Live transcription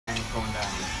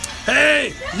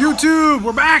Hey, YouTube,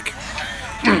 we're back.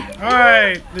 All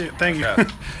right, thank you.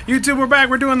 YouTube, we're back.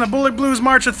 We're doing the Bulloch Blues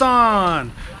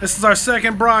March-A-Thon. This is our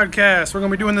second broadcast. We're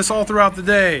going to be doing this all throughout the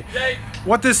day.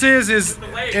 What this is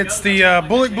it's the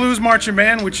Bulloch Blues Marching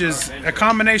Band, which is a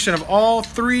combination of all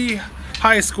three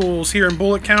high schools here in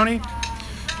Bulloch County.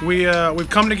 We've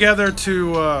come together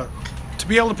to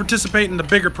be able to participate in the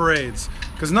bigger parades,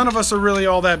 because none of us are really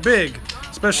all that big,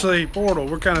 especially Portal.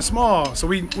 We're kind of small, so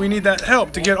we need that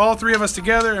help to get all three of us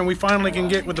together, and we finally can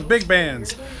get with the big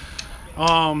bands.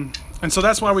 And so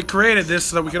that's why we created this,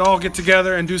 so that we could all get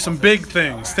together and do some big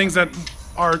things that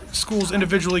our schools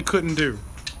individually couldn't do.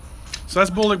 So that's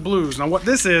Bulloch Blues. Now what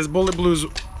this is, Bulloch Blues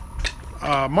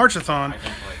March-A-Thon,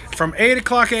 from 8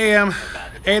 o'clock a.m.,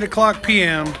 8 o'clock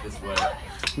p.m.,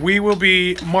 we will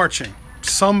be marching.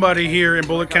 Somebody here in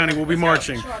Bulloch County will be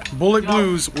marching. Bulloch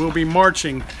Blues will be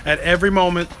marching at every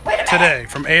moment today,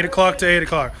 from 8 o'clock to 8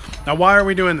 o'clock. Now why are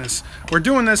we doing this? We're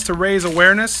doing this to raise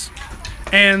awareness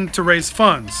and to raise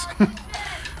funds.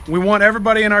 We want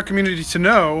everybody in our community to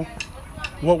know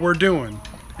what we're doing,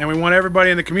 and we want everybody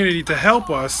in the community to help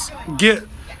us get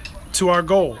to our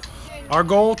goal. Our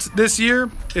goal this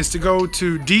year is to go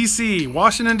to DC,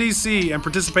 Washington DC, and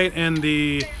participate in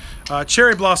the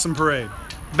Cherry Blossom Parade.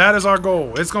 That is our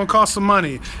goal. It's going to cost some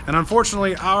money, and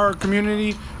unfortunately our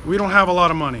community, we don't have a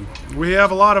lot of money. We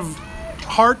have a lot of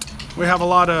heart, we have a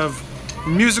lot of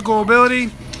musical ability,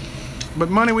 but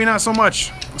money we not so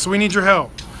much, so we need your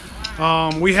help.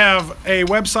 We have a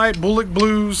website,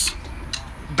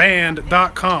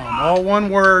 bullochbluesband.com, all one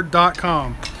word,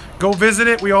 .com. Go visit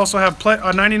it. We also have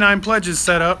 99 pledges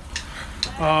set up.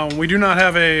 We do not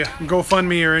have a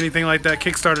GoFundMe or anything like that,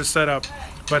 Kickstarter set up,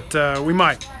 but we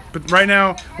might. But right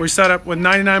now we're set up with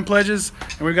 99 pledges,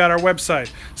 and we've got our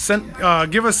website.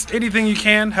 Give us anything you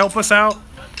can, help us out.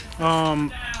 Our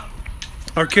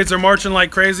kids are marching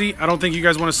like crazy. I don't think you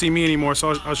guys want to see me anymore,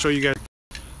 so I'll show you guys.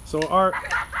 So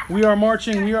we are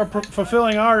marching. We are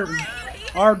fulfilling our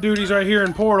duties right here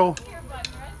in Portal.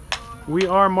 We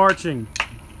are marching.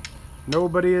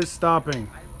 Nobody is stopping.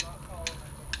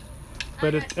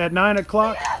 But at 9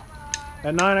 o'clock,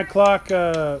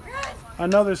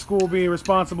 another school will be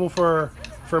responsible for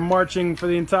marching for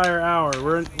the entire hour.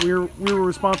 We were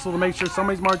responsible to make sure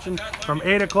somebody's marching from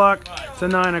 8 o'clock to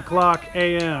 9 o'clock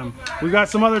a.m. We've got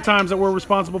some other times that we're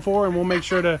responsible for, and we'll make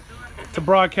sure to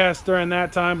broadcast during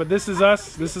that time. But this is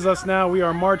us. This is us now. We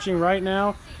are marching right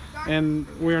now, and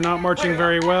we are not marching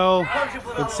very well,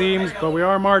 it seems, but we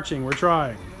are marching. We're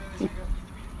trying.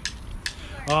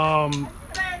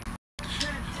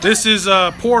 This is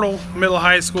Portal Middle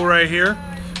High School right here.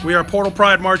 We are Portal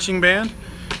Pride Marching Band,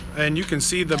 and you can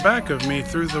see the back of me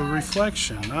through the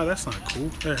reflection. Oh, that's not cool.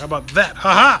 There, how about that?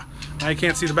 Haha! I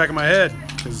can't see the back of my head,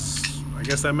 because I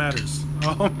guess that matters.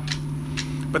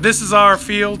 But this is our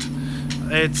field.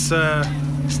 It's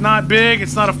not big.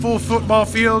 It's not a full football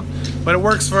field, but it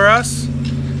works for us.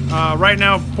 Right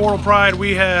now, Portal Pride,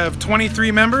 we have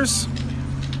 23 members.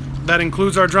 That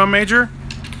includes our drum major.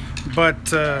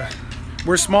 But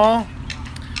we're small,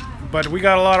 but we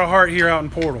got a lot of heart here out in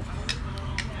Portal.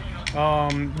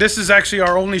 This is actually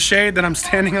our only shade that I'm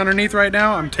standing underneath right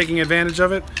now. I'm taking advantage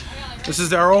of it. This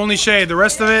is our only shade. The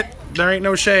rest of it, there ain't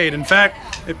no shade. In fact,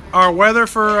 our weather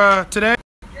for today,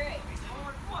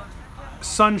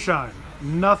 sunshine.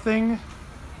 Nothing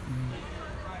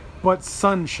but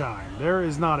sunshine. There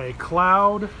is not a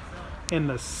cloud in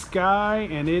the sky,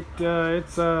 and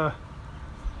it's a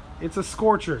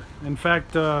scorcher. In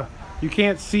fact, you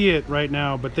can't see it right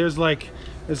now, but there's like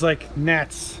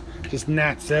gnats, just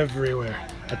gnats everywhere,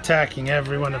 attacking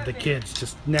every one of the kids,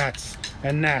 just gnats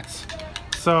and gnats.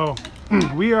 So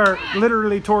we are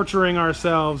literally torturing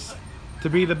ourselves to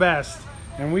be the best,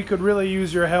 and we could really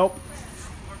use your help.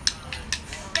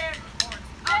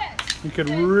 We could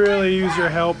really use your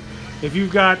help if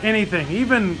you've got anything,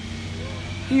 even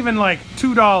like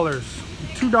 $2.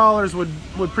 $2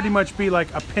 would pretty much be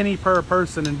like a penny per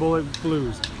person in Bulloch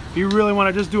Blues. If you really want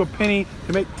to just do a penny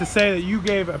to say that you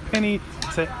gave a penny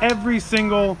to every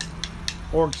single,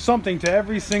 or something to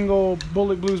every single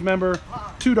Bulloch Blues member,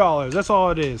 $2. That's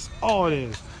all it is. All it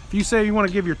is. If you say you want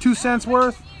to give your 2 cents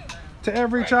worth to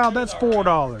every child, that's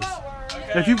 $4.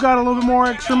 If you've got a little bit more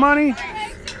extra money,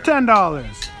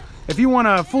 $10. If you want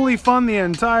to fully fund the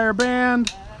entire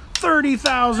band,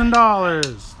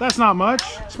 $30,000. That's not much,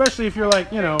 especially if you're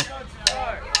like, you know,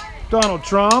 Donald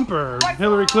Trump or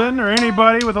Hillary Clinton or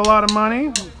anybody with a lot of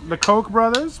money. The Koch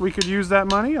brothers, we could use that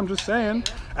money. I'm just saying.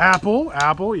 Apple,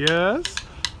 yes.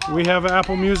 We have an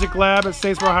Apple Music Lab at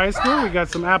Statesboro High School. We got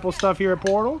some Apple stuff here at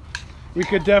Portal. We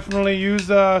could definitely use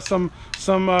some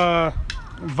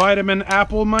vitamin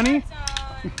Apple money.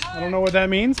 I don't know what that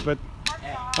means, but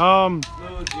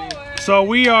so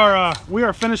we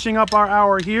are finishing up our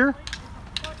hour here.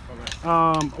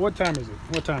 What time is it?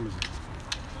 What time is it?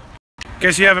 In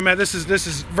case you haven't met, this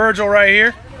is Virgil right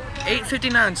here.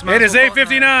 8:59. It is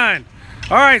 8:59.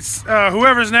 All right,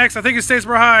 whoever's next, I think it's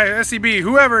Statesboro High, SCB,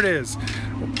 whoever it is.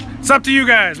 It's up to you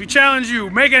guys. We challenge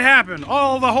you. Make it happen. The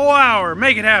whole hour.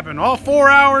 Make it happen. All 4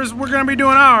 hours, we're going to be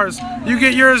doing ours. You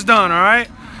get yours done, all right?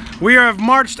 We have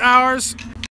marched ours.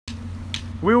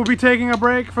 We will be taking a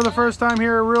break for the first time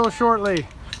here real shortly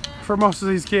for most of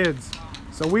these kids.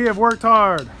 So we have worked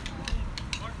hard.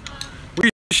 We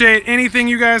appreciate anything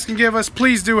you guys can give us.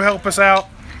 Please do help us out.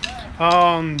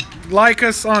 Like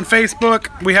us on Facebook.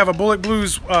 We have a Bulloch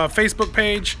Blues Facebook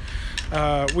page.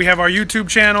 We have our YouTube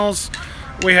channels.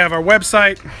 We have our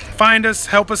website. Find us,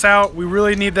 help us out. We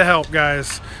really need the help,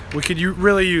 guys. We could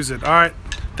really use it. All right.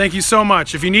 Thank you so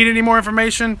much. If you need any more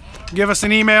information, give us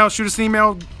an email, shoot us an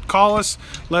email, call us,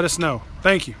 let us know.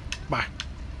 Thank you. Bye.